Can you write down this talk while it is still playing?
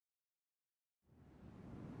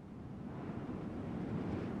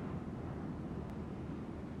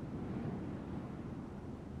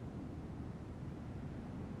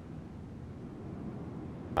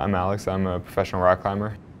I'm Alex. I'm a professional rock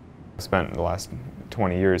climber. I've spent the last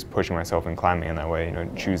 20 years pushing myself in climbing in that way,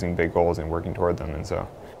 choosing big goals and working toward them, and so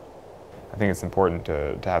I think it's important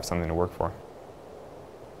to have something to work for.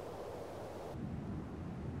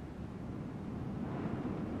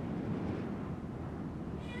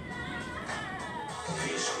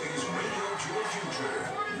 This is Radio to the Future,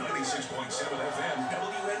 96.7 FM,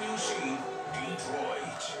 WNUC,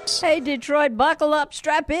 Detroit. Hey, Detroit, buckle up,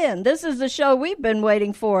 strap in. This is the show we've been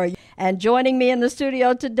waiting for. And joining me in the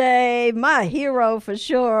studio today, my hero for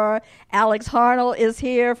sure, Alex Honnold is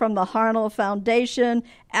here from the Honnold Foundation.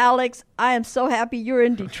 Alex, I am so happy you're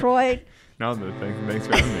in Detroit. No, thanks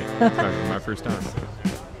for having me. It's my first time.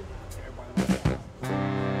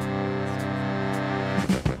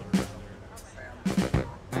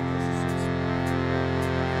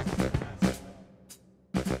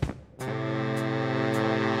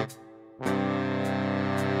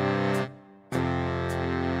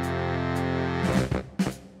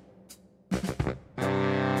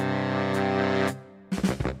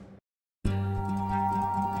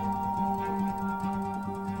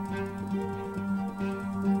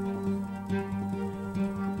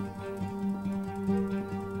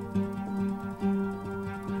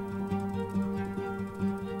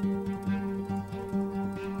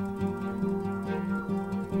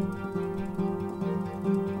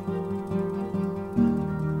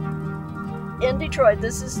 In Detroit,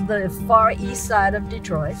 this is the far east side of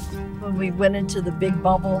Detroit, when we went into the big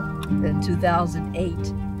bubble in 2008.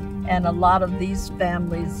 And a lot of these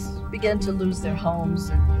families began to lose their homes.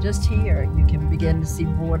 And just here, you can begin to see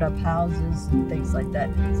board-up houses and things like that.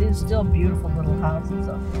 See, it's still beautiful little houses.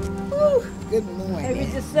 Woo, good morning. Hey,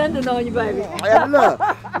 we descending on you, baby. Hey, look,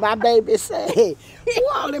 my baby say, who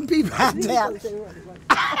all them people out there?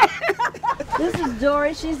 This is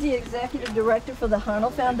Dory. She's the executive director for the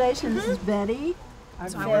Honnold Foundation. This is Betty, our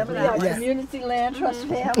family, our community land trust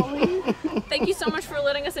family. Thank you so much for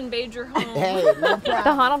letting us invade your home. Hey, no problem. The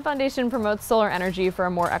Honnold Foundation promotes solar energy for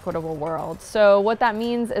a more equitable world. So what that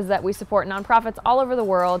means is that we support nonprofits all over the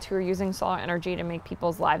world who are using solar energy to make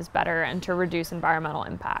people's lives better and to reduce environmental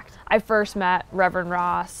impact. I first met Reverend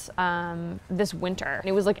Ross this winter.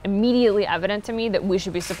 It was like immediately evident to me that we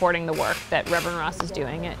should be supporting the work that Reverend Ross is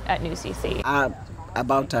doing at NEWCC. I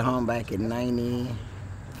bought the home back in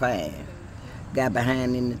 '95. Got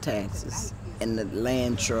behind in the taxes, and the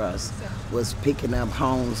land trust was picking up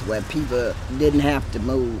homes where people didn't have to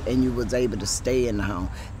move and you was able to stay in the home.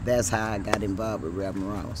 That's how I got involved with Reverend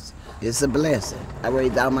Ross. It's a blessing. I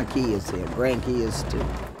raised all my kids here, grandkids too.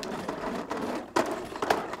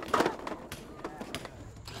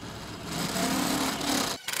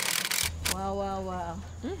 Wow, wow, wow.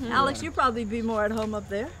 Mm-hmm. Alex, you'd probably be more at home up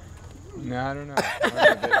there. No, I don't know.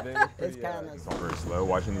 It's kind of very slow.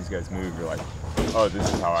 Watching these guys move, you're like, oh,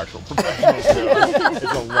 this is how actual professionals do it.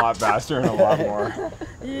 It's a lot faster and a lot more.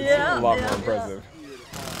 Yeah, a lot more impressive.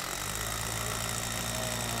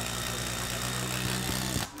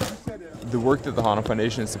 The work that the Honnold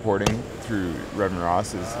Foundation is supporting through Reverend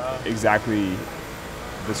Ross is exactly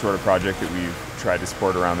the sort of project that we've tried to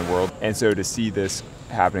support around the world. And so to see this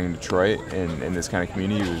happening in Detroit in this kind of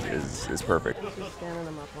community is perfect.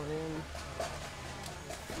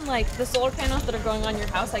 Like the solar panels that are going on your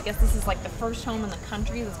house, I guess this is like the first home in the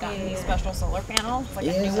country that's gotten these special solar panels. It's like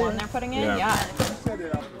a new one they're putting in. Yeah.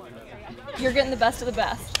 You're getting the best of the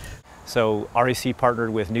best. So REC partnered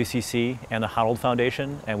with NEWCC and the Honnold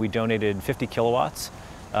Foundation, and we donated 50 kilowatts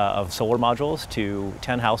of solar modules to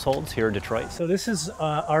 10 households here in Detroit. So this is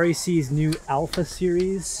REC's new Alpha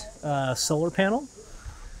Series solar panel.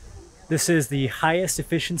 This is the highest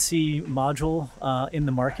efficiency module in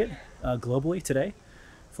the market globally today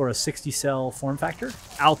for a 60-cell form factor.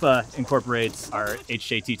 Alpha incorporates our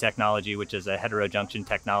HJT technology, which is a heterojunction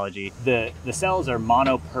technology. The cells are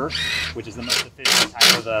mono-PERC, which is the most efficient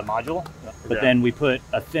type of the module. But then we put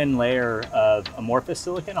a thin layer of amorphous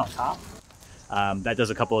silicon on top. That does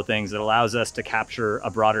a couple of things. It allows us to capture a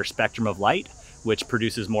broader spectrum of light, which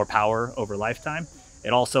produces more power over lifetime.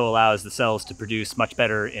 It also allows the cells to produce much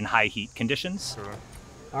better in high heat conditions.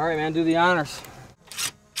 All right, man, do the honors.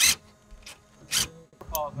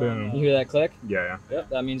 Boom. You hear that click? Yeah. Yep,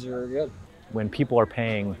 that means you're good. When people are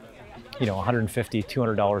paying, $150,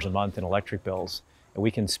 $200 a month in electric bills, and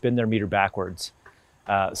we can spin their meter backwards,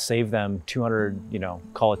 save them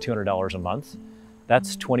call it $200 a month.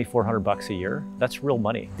 That's $2,400 a year. That's real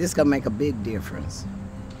money. This is gonna make a big difference.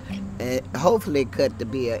 Hopefully cut the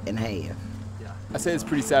bill in half. I say it's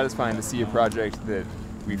pretty satisfying to see a project that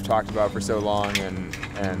we've talked about for so long and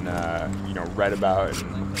read about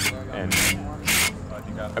and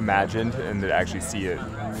imagined and to actually see it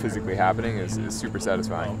physically happening is super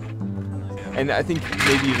satisfying. And I think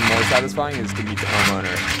maybe even more satisfying is to meet the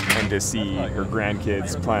homeowner and to see her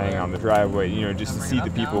grandkids playing on the driveway, you know, just to see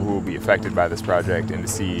the people who will be affected by this project and to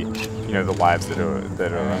see, you know, the lives that are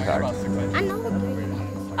impacted.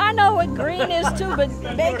 I know what green is too, but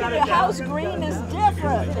making your house green is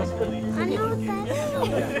different. I know what that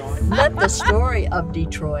is. Let the story of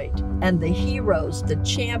Detroit and the heroes, the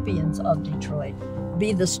champions of Detroit,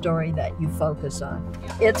 be the story that you focus on.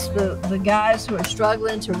 It's the guys who are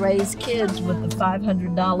struggling to raise kids with the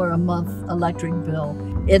 $500 a month electric bill.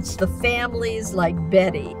 It's the families like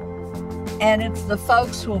Betty. And it's the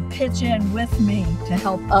folks who will pitch in with me to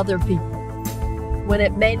help other people when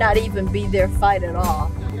it may not even be their fight at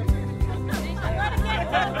all.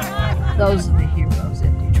 Those are the heroes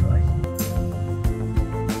in Detroit.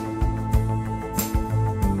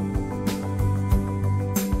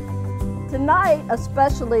 Tonight,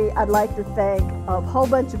 especially, I'd like to thank a whole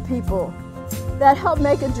bunch of people that helped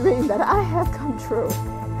make a dream that I have come true.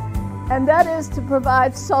 And that is to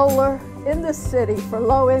provide solar in the city for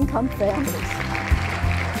low-income families.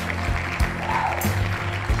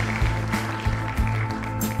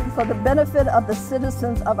 And for the benefit of the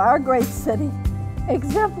citizens of our great city,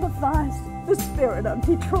 exemplifies the spirit of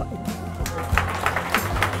Detroit.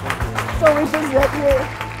 So we present you